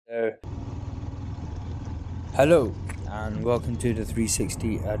Hello and welcome to the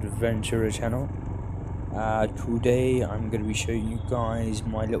 360 Adventurer channel. Today I'm going to be showing you guys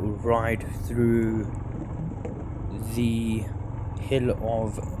my little ride through the hill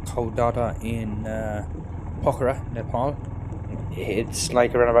of Kahun Dada in Pokara, Nepal. It's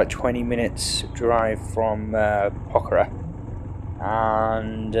like around about 20 minutes drive from Pokara,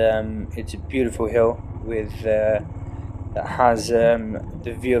 and it's a beautiful hill with that has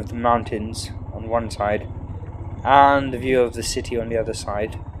the view of the mountains on one side and the view of the city on the other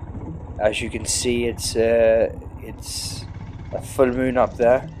side. As you can see, it's a full moon up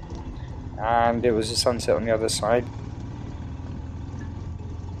there, and it was a sunset on the other side.